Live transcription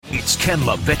It's Ken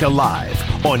LaVicka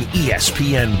Live on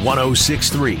ESPN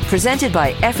 1063. Presented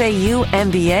by FAU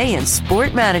MBA and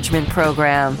Sport Management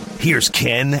Program. Here's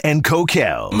Ken and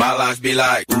Kokell. My life be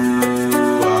like, yeah.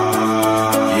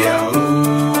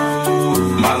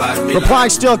 My life be Reply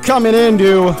still coming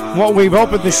into what we've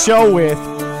opened the show with.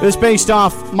 This based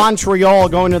off Montreal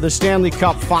going to the Stanley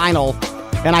Cup final.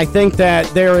 And I think that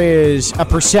there is a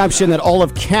perception that all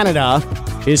of Canada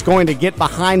is going to get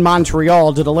behind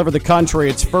Montreal to deliver the country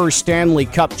its first Stanley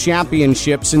Cup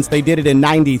championship since they did it in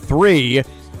 '93.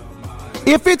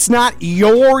 If it's not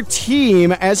your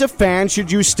team as a fan,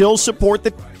 should you still support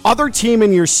the other team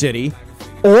in your city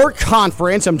or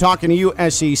conference? I'm talking to you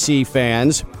SEC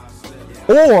fans.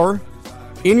 Or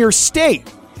in your state.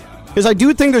 Because I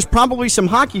do think there's probably some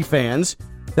hockey fans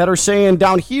that are saying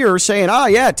down here, saying,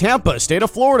 yeah, Tampa, state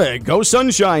of Florida, go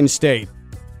Sunshine State.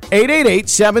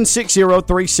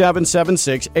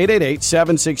 888-760-3776,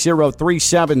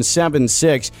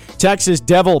 888-760-3776. Texas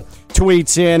Devil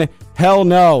tweets in, hell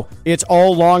no, it's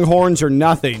all Longhorns or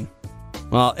nothing.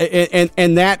 Well,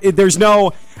 and that, there's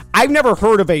no, I've never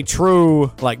heard of a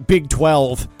true, like, Big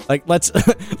 12, like,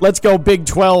 let's go Big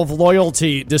 12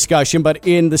 loyalty discussion, but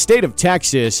in the state of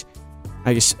Texas,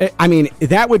 I mean,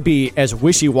 that would be as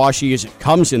wishy-washy as it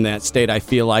comes in that state, I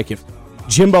feel like, if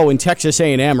Jimbo and Texas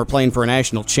A&M are playing for a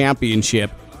national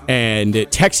championship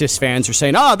and Texas fans are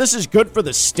saying, this is good for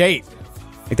the state.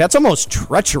 Like, that's almost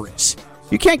treacherous.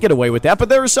 You can't get away with that, but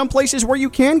there are some places where you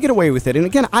can get away with it. And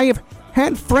again, I have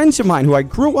had friends of mine who I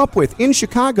grew up with in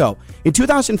Chicago in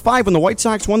 2005 when the White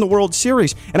Sox won the World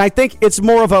Series. And I think it's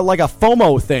more of a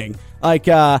FOMO thing. Like,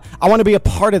 I want to be a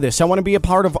part of this. I want to be a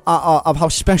part of how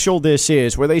special this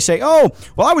is, where they say, I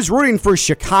was rooting for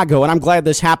Chicago, and I'm glad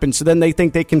this happened. So then they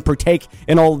think they can partake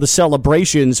in all of the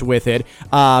celebrations with it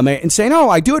and say,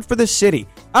 no, I do it for the city.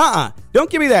 Don't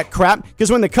give me that crap,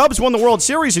 because when the Cubs won the World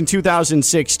Series in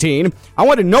 2016, I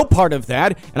wanted no part of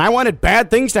that, and I wanted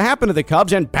bad things to happen to the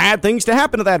Cubs and bad things to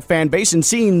happen to that fan base, and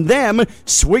seeing them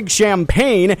swig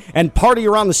champagne and party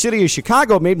around the city of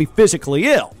Chicago made me physically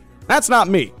ill. That's not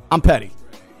me. I'm petty.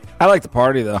 I like the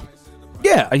party, though.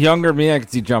 Yeah. A younger me, I could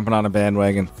see jumping on a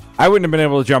bandwagon. I wouldn't have been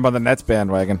able to jump on the Nets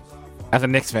bandwagon as a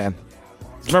Knicks fan.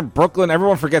 Remember, Brooklyn,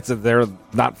 everyone forgets that they're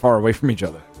not far away from each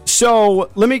other. So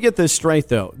let me get this straight,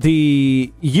 though.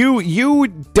 You're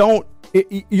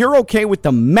okay with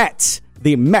the Mets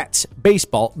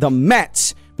baseball, the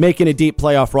Mets making a deep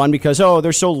playoff run because,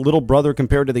 they're so little brother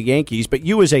compared to the Yankees. But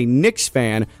you as a Knicks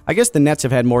fan, I guess the Nets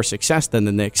have had more success than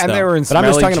the Knicks, and though. They were in but I'm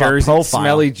just talking about profile.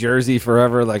 Smelly jersey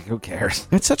forever. Like, who cares?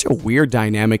 It's such a weird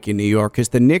dynamic in New York because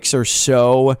the Knicks are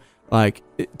so, like,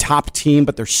 top team,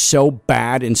 but they're so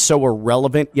bad and so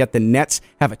irrelevant, yet the Nets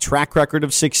have a track record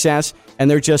of success,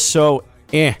 and they're just so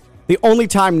The only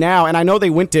time now, and I know they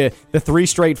went to the 3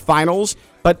 straight finals,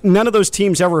 but none of those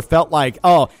teams ever felt like,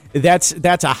 that's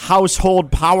a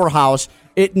household powerhouse.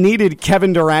 It needed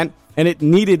Kevin Durant, and it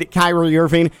needed Kyrie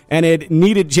Irving, and it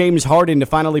needed James Harden to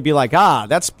finally be like,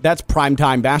 that's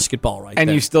primetime basketball right there.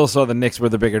 And you still saw the Knicks were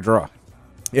the bigger draw.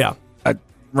 Yeah.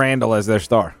 Randall as their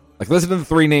star. Like, listen to the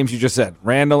 3 names you just said.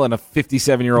 Randall and a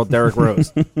 57-year-old Derrick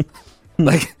Rose.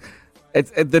 Like,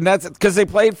 the Nets, because they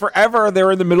played forever. They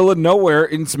were in the middle of nowhere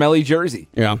in smelly Jersey.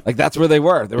 Yeah. Like, that's where they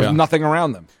were. There was nothing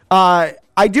around them.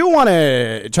 I do want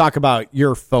to talk about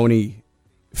your phony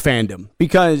fandom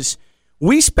because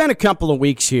we spent a couple of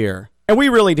weeks here, and we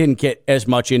really didn't get as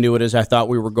much into it as I thought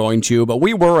we were going to, but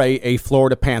we were a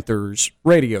Florida Panthers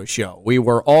radio show. We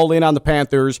were all in on the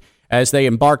Panthers as they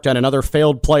embarked on another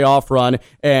failed playoff run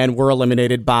and were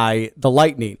eliminated by the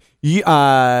Lightning.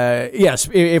 Yes,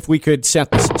 if we could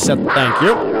set thank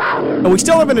you. And we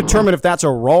still haven't determined if that's a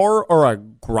roar or a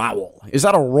growl. Is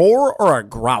that a roar or a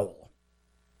growl?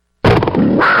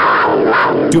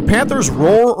 Do Panthers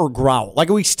roar or growl? Like,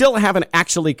 we still haven't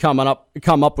actually come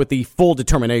up with the full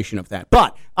determination of that.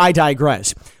 But I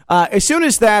digress. As soon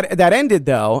as that ended,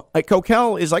 though,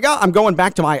 Kokell is like, I'm going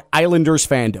back to my Islanders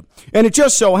fandom. And it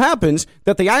just so happens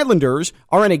that the Islanders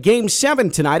are in a Game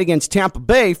 7 tonight against Tampa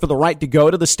Bay for the right to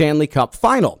go to the Stanley Cup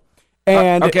Final.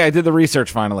 And okay, I did the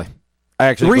research finally. I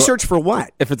actually research for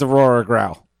what? If it's a roar or a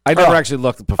growl. I never actually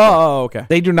looked before. Oh, okay.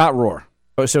 They do not roar.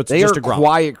 Oh, so it's they just are a growl.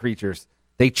 Quiet creatures.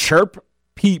 They chirp,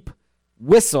 peep,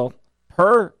 whistle,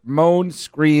 purr, moan,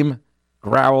 scream,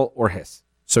 growl, or hiss.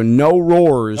 So no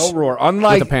roars. No roar.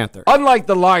 Unlike the Panther. Unlike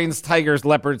the lions, tigers,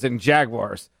 leopards, and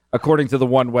jaguars, according to the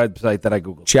one website that I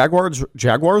Googled. Jaguars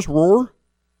roar?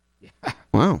 Yeah.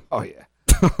 Wow. Oh, yeah.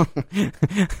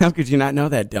 How could you not know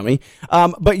that, dummy?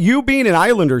 But you being an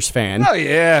Islanders fan. Oh,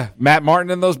 yeah. Matt Martin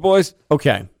and those boys.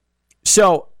 Okay.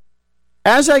 So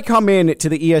as I come in to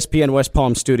the ESPN West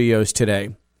Palm studios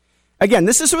today, Again,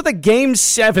 this is with a Game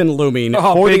 7 looming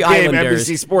Oh, for big the game, Islanders.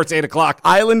 NBC Sports, 8 o'clock.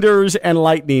 Islanders and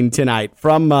Lightning tonight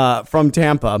from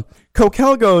Tampa.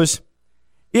 Kokell goes,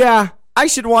 yeah, I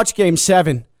should watch Game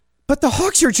 7, but the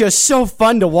Hawks are just so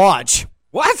fun to watch.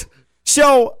 What?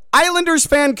 So, Islanders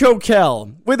fan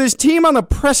Kokell, with his team on the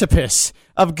precipice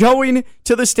of going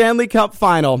to the Stanley Cup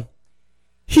Final,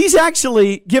 he's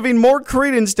actually giving more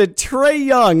credence to Trae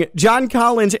Young, John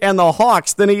Collins, and the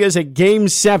Hawks than he is at Game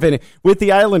 7 with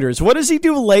the Islanders. What does he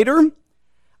do later?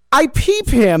 I peep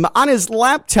him on his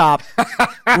laptop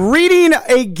reading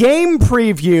a game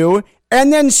preview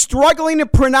and then struggling to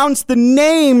pronounce the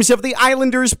names of the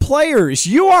Islanders players.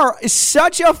 You are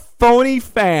such a phony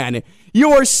fan.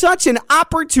 You are such an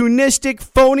opportunistic,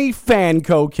 phony fan,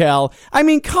 Kokell. I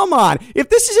mean, come on. If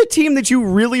this is a team that you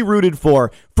really rooted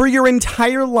for your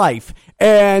entire life,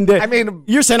 and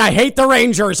you're saying, I hate the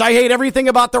Rangers. I hate everything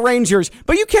about the Rangers.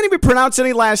 But you can't even pronounce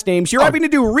any last names. You're having to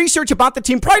do research about the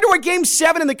team prior to a Game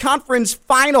 7 in the conference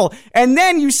final. And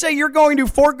then you say you're going to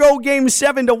forego Game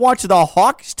 7 to watch the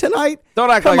Hawks tonight? Don't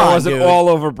act like I wasn't all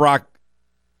over Brock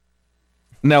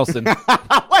Nelson.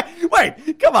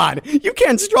 Wait, come on. You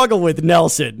can't struggle with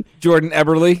Nelson. Jordan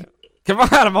Eberle. Come on,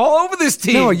 I'm all over this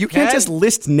team. No, you can't just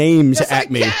list names at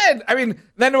me. Can. I mean,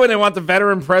 then when they want the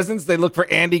veteran presence, they look for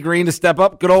Andy Green to step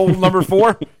up. Good old number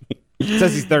 4.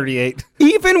 Says he's 38.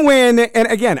 Even when, and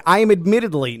again, I am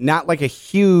admittedly not like a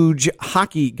huge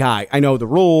hockey guy. I know the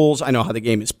rules. I know how the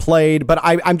game is played, but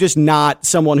I'm just not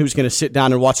someone who's going to sit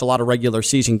down and watch a lot of regular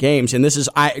season games. And this is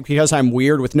because I'm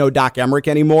weird with no Doc Emmerich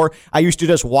anymore. I used to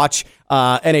just watch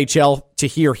NHL to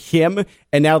hear him,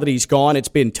 and now that he's gone, it's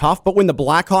been tough. But when the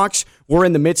Blackhawks were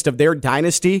in the midst of their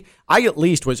dynasty, I at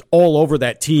least was all over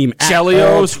that team.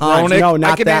 Chelios, Roenick. No,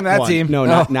 not I can that name that one. team.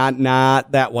 No,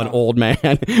 not that one, old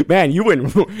man. Man, you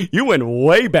went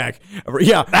way back.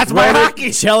 Yeah, that's my hockey.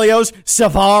 Chelios,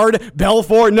 Savard,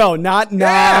 Belfort. No, not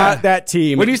that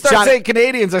team. When you start saying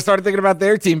Canadians, I started thinking about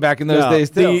their team back in those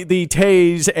days too. The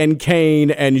Tays and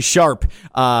Kane and Sharp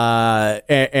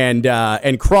and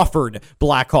Crawford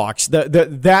Blackhawks.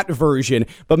 That version.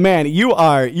 But man, you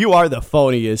are the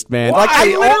phoniest, man. Well, like I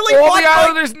literally all the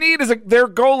Islanders need is their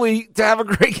goalie to have a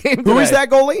great game today. Who is that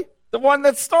goalie? The one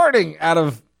that's starting out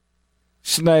of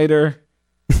Schneider,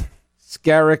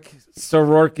 Skarek,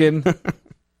 Sorokin,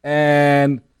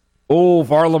 and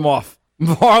Varlamov.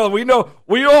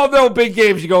 We all know big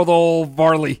games. You go with old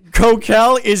Varley.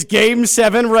 Kokell is Game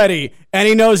 7 ready, and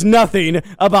he knows nothing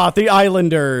about the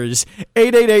Islanders.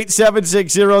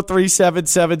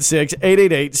 888-760-3776.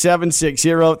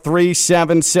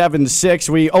 888-760-3776.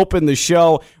 We open the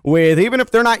show with, even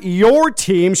if they're not your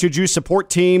team, should you support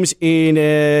teams in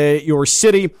your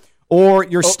city or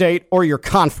your state or your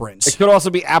conference? It could also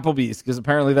be Applebee's, because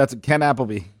apparently that's Ken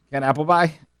Appleby. Ken Appleby?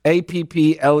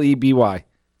 Appleby.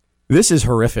 This is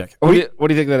horrific. What do you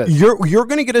think that is? You're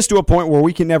going to get us to a point where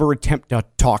we can never attempt to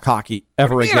talk hockey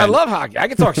ever again. I love hockey. I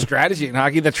can talk strategy in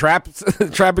hockey. The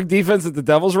trapping defense that the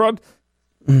Devils run.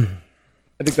 I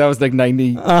think that was like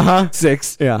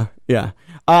 96. Yeah.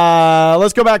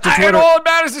 Let's go back to Twitter. And all that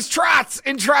matters is Trotz.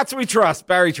 In Trotz we trust.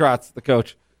 Barry Trotz, the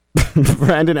coach.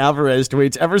 Brandon Alvarez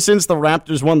tweets, ever since the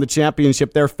Raptors won the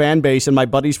championship, their fan base and my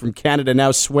buddies from Canada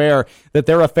now swear that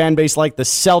they're a fan base like the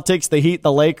Celtics, the Heat,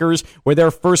 the Lakers, where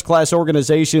they're first-class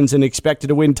organizations and expected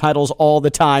to win titles all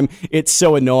the time. It's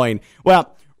so annoying.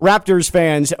 Well, Raptors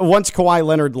fans, once Kawhi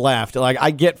Leonard left, like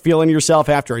I get feeling yourself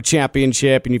after a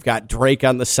championship, and you've got Drake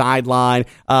on the sideline.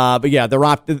 But yeah, the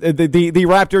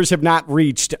Raptors have not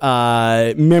reached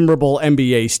memorable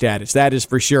NBA status. That is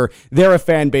for sure. They're a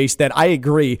fan base that I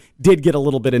agree did get a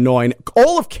little bit annoying.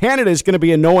 All of Canada is going to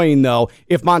be annoying though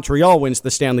if Montreal wins the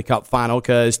Stanley Cup final,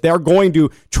 because they're going to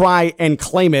try and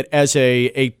claim it as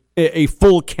a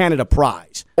full Canada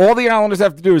prize. All the Islanders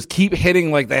have to do is keep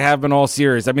hitting like they have been all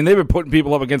series. I mean, they've been putting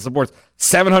people up against the boards.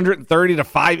 730 to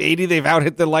 580, they've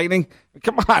out-hit the Lightning.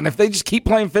 Come on, if they just keep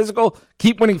playing physical,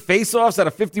 keep winning face-offs at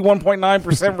a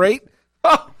 51.9% rate,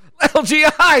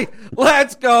 LGI,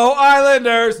 let's go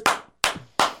Islanders.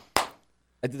 I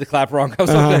did the clap wrong. I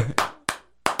was okay.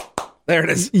 There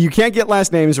it is. You can't get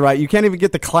last names right. You can't even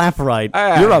get the clap right.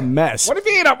 You're a mess. What if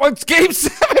you it's Game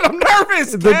 7? I'm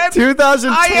nervous. The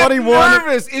 2021. I am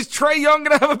nervous. Is Trae Young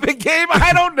going to have a big game?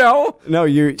 I don't know. No,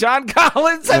 John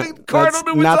Collins. I think Cardinal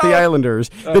that's not the Islanders.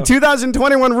 The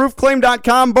 2021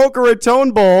 RoofClaim.com Boca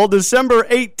Raton Bowl, December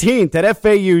 18th at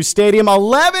FAU Stadium,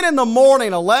 11 in the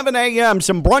morning, 11 a.m.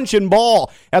 Some brunch and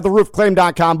ball at the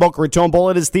RoofClaim.com Boca Raton Bowl.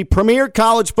 It is the premier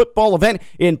college football event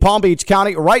in Palm Beach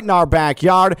County, right in our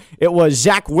backyard. It was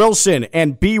Zach Wilson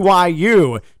and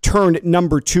BYU turned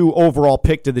number 2 overall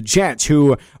pick to the Jets,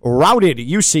 who routed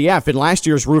UCF in last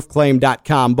year's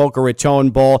roofclaim.com Boca Raton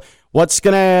Bowl. What's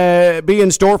going to be in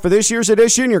store for this year's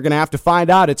edition? You're going to have to find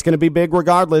out. It's going to be big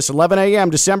regardless. 11 a.m.,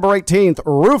 December 18th,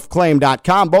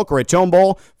 roofclaim.com, Boca Raton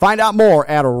Bowl. Find out more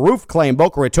at roofclaim,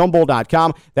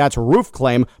 BocaRatonBowl.com. That's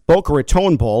roofclaim,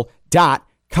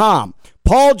 BocaRatonBowl.com.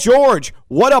 Paul George,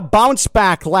 what a bounce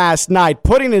back last night,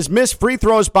 putting his missed free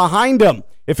throws behind him.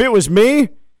 If it was me,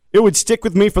 it would stick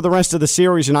with me for the rest of the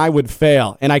series and I would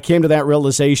fail. And I came to that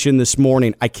realization this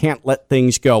morning. I can't let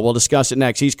things go. We'll discuss it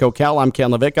next. He's Kokell. I'm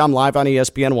Ken Levick. I'm live on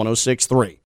ESPN 106.3.